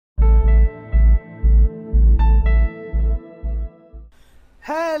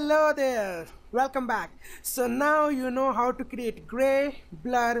Hello there, welcome back. So now you know how to create gray,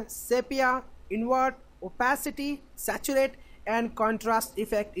 blur, sepia, invert, opacity, saturate and contrast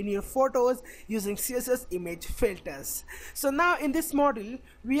effect in your photos using CSS image filters. So now in this module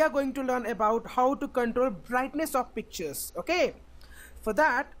we are going to learn about how to control brightness of pictures. Okay, for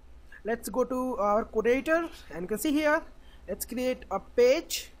that let's go to our code editor and you can see here, let's create a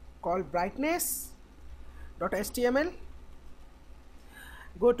page called brightness.html.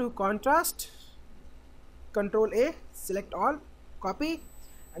 Go to contrast, Control A, select all, copy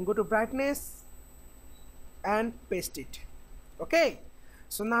and go to brightness and paste it. Okay,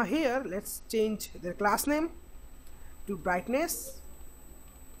 so now here let's change the class name to brightness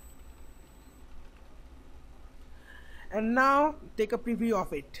and now take a preview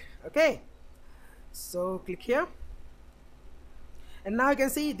of it. Okay, so click here and now you can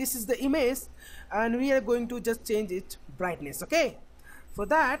see this is the image and we are going to just change its brightness. Okay, for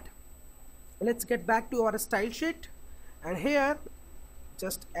that let's get back to our style sheet and here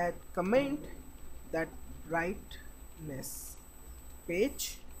just add comment that brightness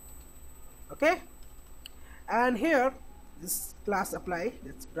page. Okay, and here this class apply,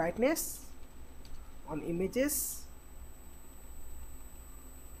 that's brightness on images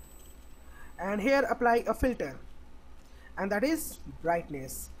and here apply a filter and that is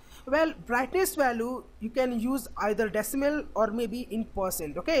brightness. Well, brightness value you can use either decimal or maybe in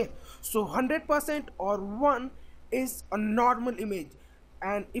percent. Okay, so 100% or 1 is a normal image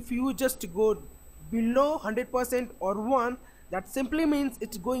and if you just go below 100% or 1, that simply means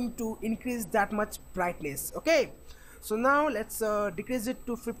it's going to increase that much brightness. Okay, so now let's decrease it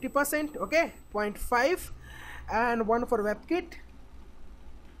to 50%. Okay, 0.5 and 1 for WebKit.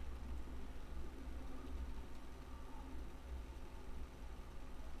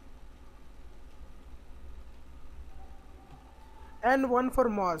 And 1 for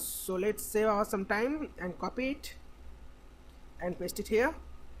mouse. So let's save our some time and copy it and paste it here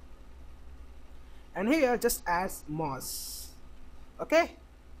and here just as mouse. Okay,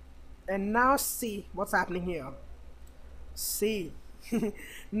 and now see what's happening here. See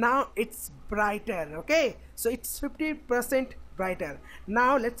now it's brighter. Okay, so it's 50% brighter.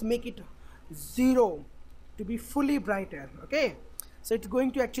 Now let's make it 0 to be fully brighter. Okay, so it's going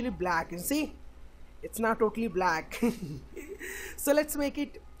to actually black. You see, it's not totally black. So let's make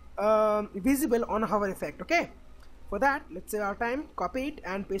it visible on hover effect. Okay, for that let's save our time, copy it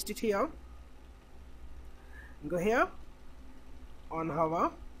and paste it here. Go here on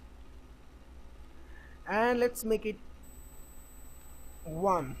hover and let's make it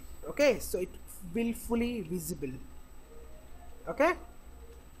 1. Okay, so it will fully visible. Okay,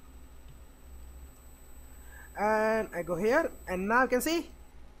 and I go here and now you can see,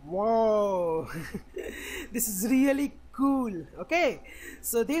 whoa. This is really cool. Okay,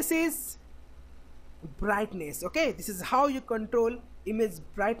 so this is brightness. Okay, this is how you control image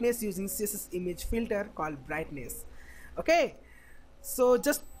brightness using CSS image filter called brightness. Okay, so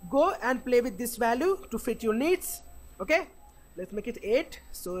just go and play with this value to fit your needs. Okay, let's make it 8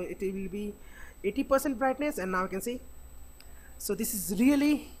 so it will be 80% brightness and now you can see, so this is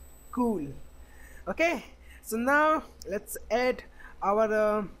really cool. Okay, so now let's add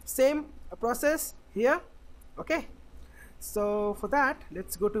our same process here. Okay, so for that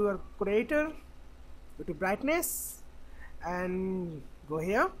let's go to our creator, go to brightness and go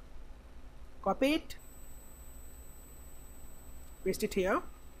here, copy it, paste it here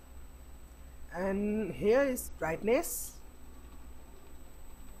and here is brightness.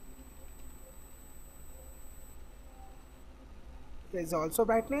 There is also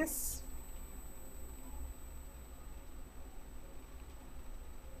brightness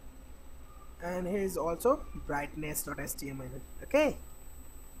and here is also brightness.html. Okay,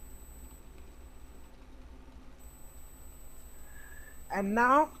 and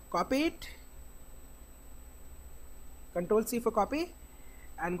now copy it, Control C for copy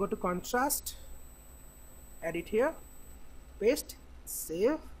and go to contrast, edit here, paste,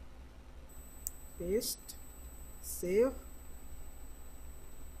 save, paste, save,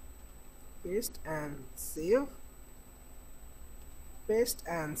 paste and save, paste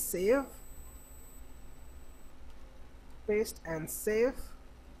and save, paste and save,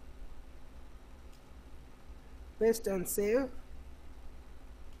 paste and save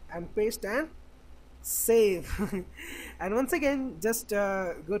and paste and save. And once again just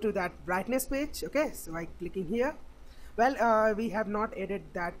go to that brightness page. Okay, so by clicking here, well we have not added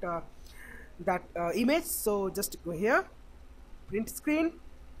that image, so just go here, print screen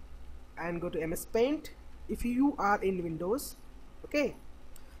and go to MS Paint if you are in Windows. Okay,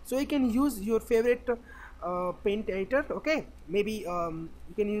 so you can use your favorite paint editor. Okay, maybe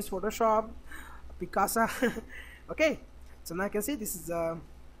you can use Photoshop, Picasa. Okay, so now you can see this is a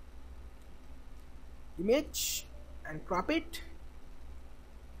image, and crop it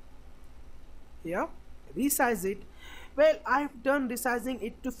here, resize it. Well, I've done resizing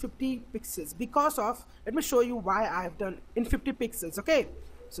it to 50 pixels because of, let me show you why I've done in 50 pixels. Okay,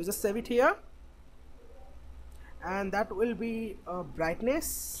 so just save it here, and that will be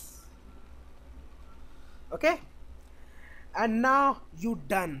brightness. Okay, and now you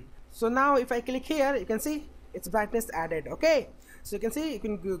done. So now if I click here, you can see it's brightness added. Okay, so you can see you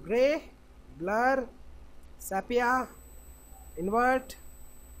can go gray, blur, sepia, invert,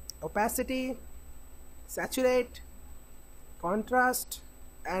 opacity, saturate, contrast,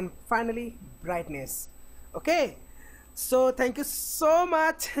 and finally brightness. Okay, so thank you so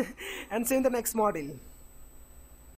much and see you in the next module.